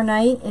tomorrow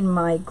night in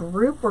my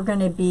group, we're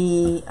going to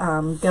be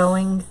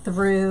going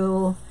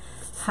through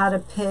how to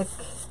pick,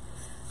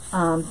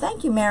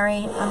 thank you,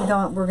 Mary.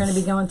 We're going to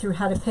be going through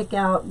how to pick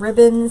out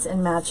ribbons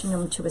and matching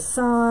them to a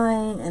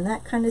sign and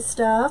that kind of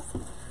stuff.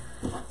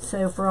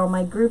 So for all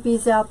my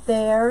groupies out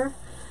there,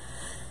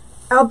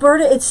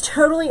 Alberta, it's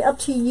totally up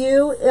to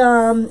you.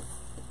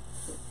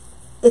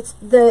 It's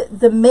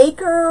the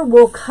maker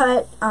will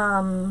cut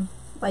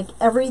like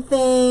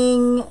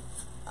everything,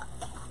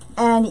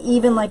 and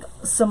even like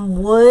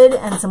some wood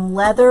and some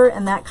leather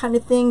and that kind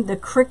of thing. The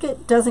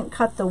Cricut doesn't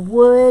cut the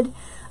wood.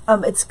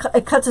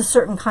 It cuts a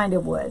certain kind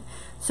of wood.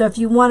 So if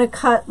you want to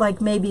cut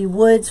like maybe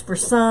woods for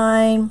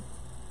sign,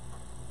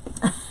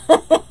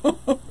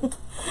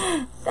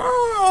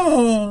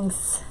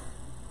 thanks.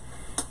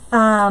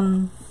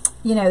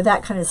 You know,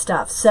 that kind of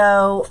stuff.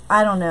 So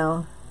I don't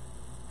know.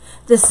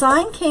 The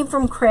sign came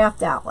from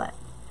Craft Outlet,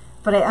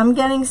 but I am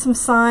getting some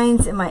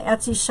signs in my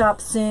Etsy shop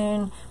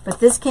soon.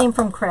 But this came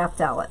from Craft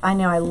Outlet. I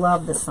know, I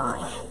love the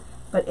sign.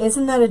 But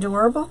isn't that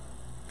adorable?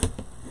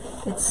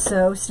 It's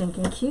so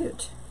stinking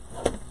cute.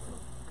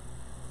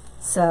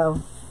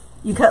 So,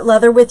 you cut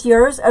leather with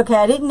yours? Okay,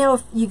 I didn't know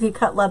if you could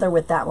cut leather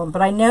with that one.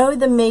 But I know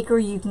the maker,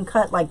 you can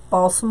cut like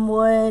balsam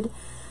wood.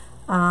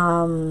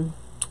 I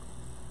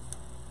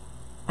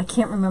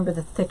can't remember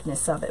the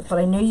thickness of it, but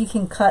I know you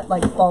can cut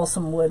like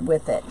balsam wood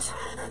with it.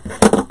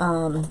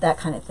 That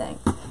kind of thing.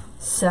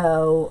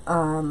 So,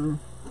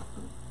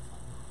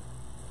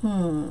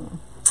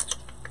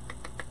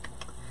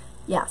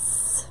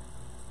 yes.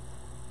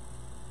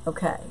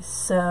 Okay,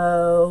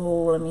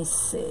 so let me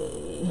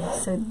see.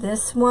 So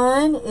this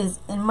one is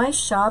in my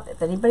shop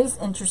if anybody's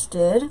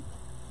interested.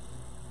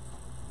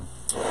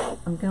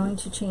 I'm going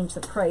to change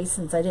the price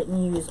since I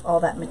didn't use all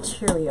that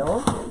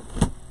material.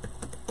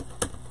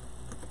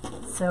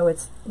 So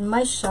it's in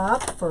my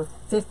shop for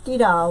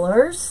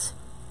 $50,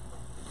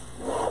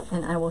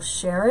 and I will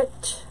share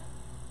it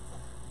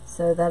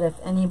so that if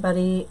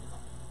anybody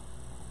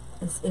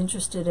is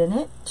interested in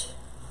it,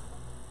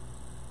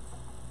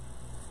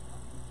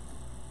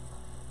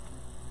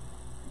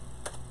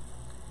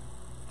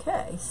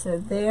 okay, so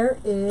there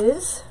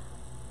is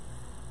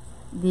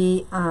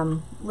the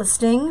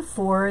listing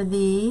for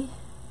the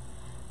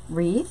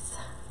wreath.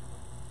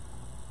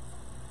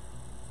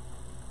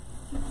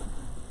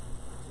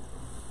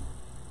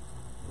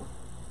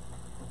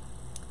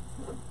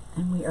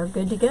 And we are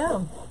good to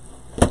go.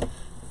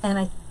 And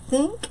I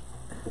think,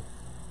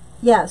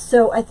 yeah,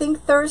 so I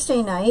think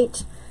Thursday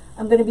night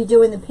I'm going to be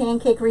doing the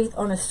pancake wreath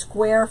on a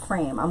square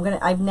frame.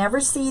 I've never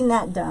seen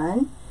that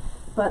done,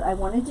 but I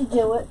wanted to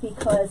do it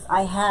because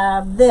I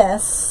have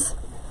this.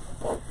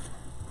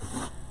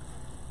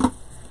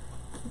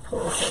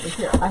 Pull this over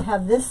here. I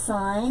have this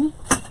sign,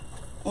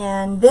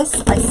 and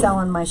this I sell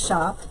in my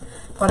shop,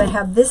 but I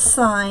have this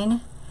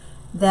sign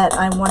that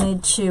I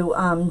wanted to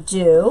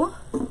do.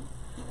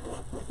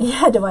 You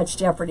had to watch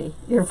Jeopardy.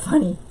 You're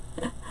funny.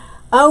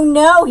 Oh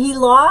no, he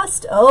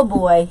lost. Oh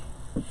boy.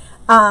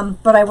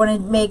 But I want to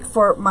make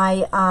for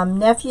my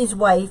nephew's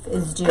wife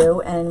is due,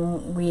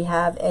 and we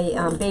have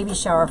a baby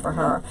shower for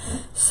her.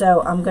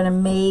 So I'm going to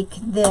make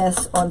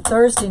this on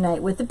Thursday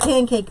night with the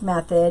pancake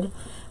method,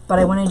 but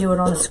I want to do it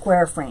on a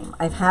square frame.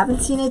 I haven't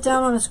seen it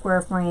done on a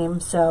square frame,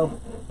 so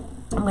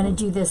I'm going to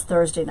do this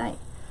Thursday night.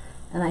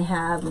 And I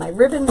have my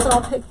ribbons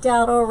all picked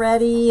out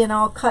already and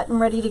all cut and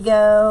ready to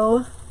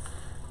go.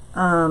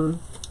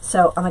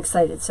 So I'm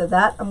excited. So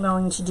that I'm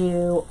going to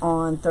do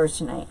on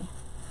Thursday night.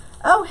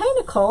 Oh, hey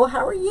Nicole,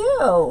 how are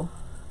you?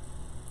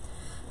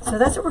 So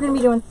that's what we're going to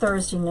be doing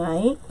Thursday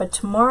night. But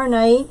tomorrow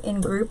night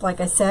in group, like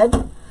I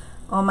said,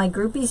 all my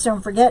groupies,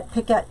 don't forget,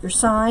 pick out your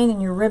sign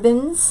and your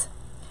ribbons.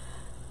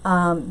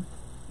 You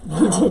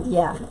did,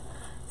 yeah.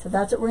 So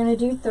that's what we're going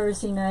to do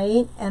Thursday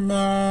night. And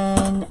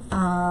then,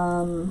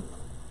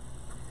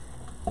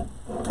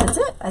 that's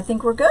it. I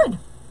think we're good.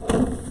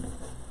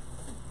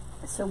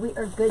 So we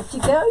are good to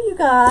go, you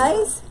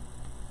guys.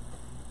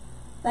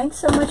 Thanks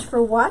so much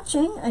for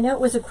watching. I know it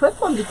was a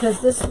quick one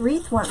because this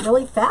wreath went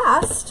really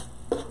fast.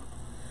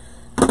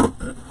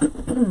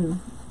 Oh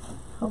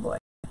boy.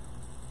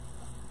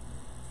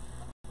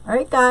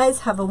 Alright guys,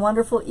 have a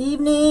wonderful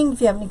evening.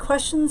 If you have any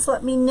questions,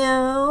 let me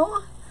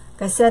know.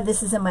 Like I said,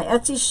 this is in my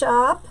Etsy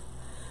shop.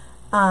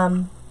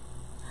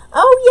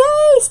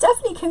 Oh yay,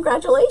 Stephanie,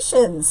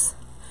 congratulations.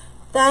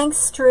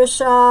 Thanks,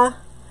 Trisha. All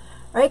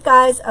right,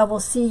 guys, I will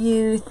see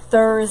you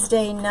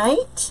Thursday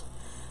night.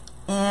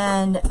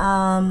 And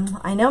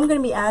I know I'm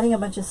going to be adding a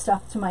bunch of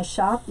stuff to my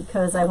shop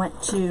because I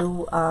went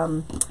to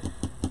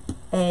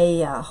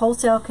a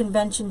wholesale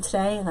convention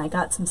today and I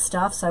got some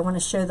stuff. So I want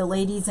to show the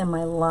ladies in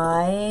my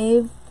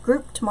live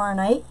group tomorrow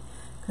night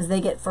because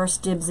they get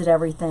first dibs at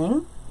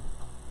everything.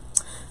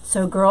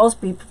 So girls,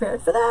 be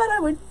prepared for that.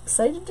 I'm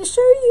excited to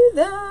show you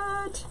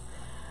that.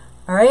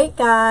 All right,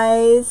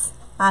 guys.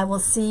 I will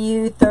see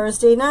you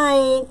Thursday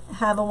night.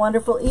 Have a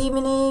wonderful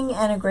evening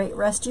and a great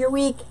rest of your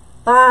week.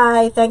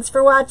 Bye. Thanks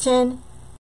for watching.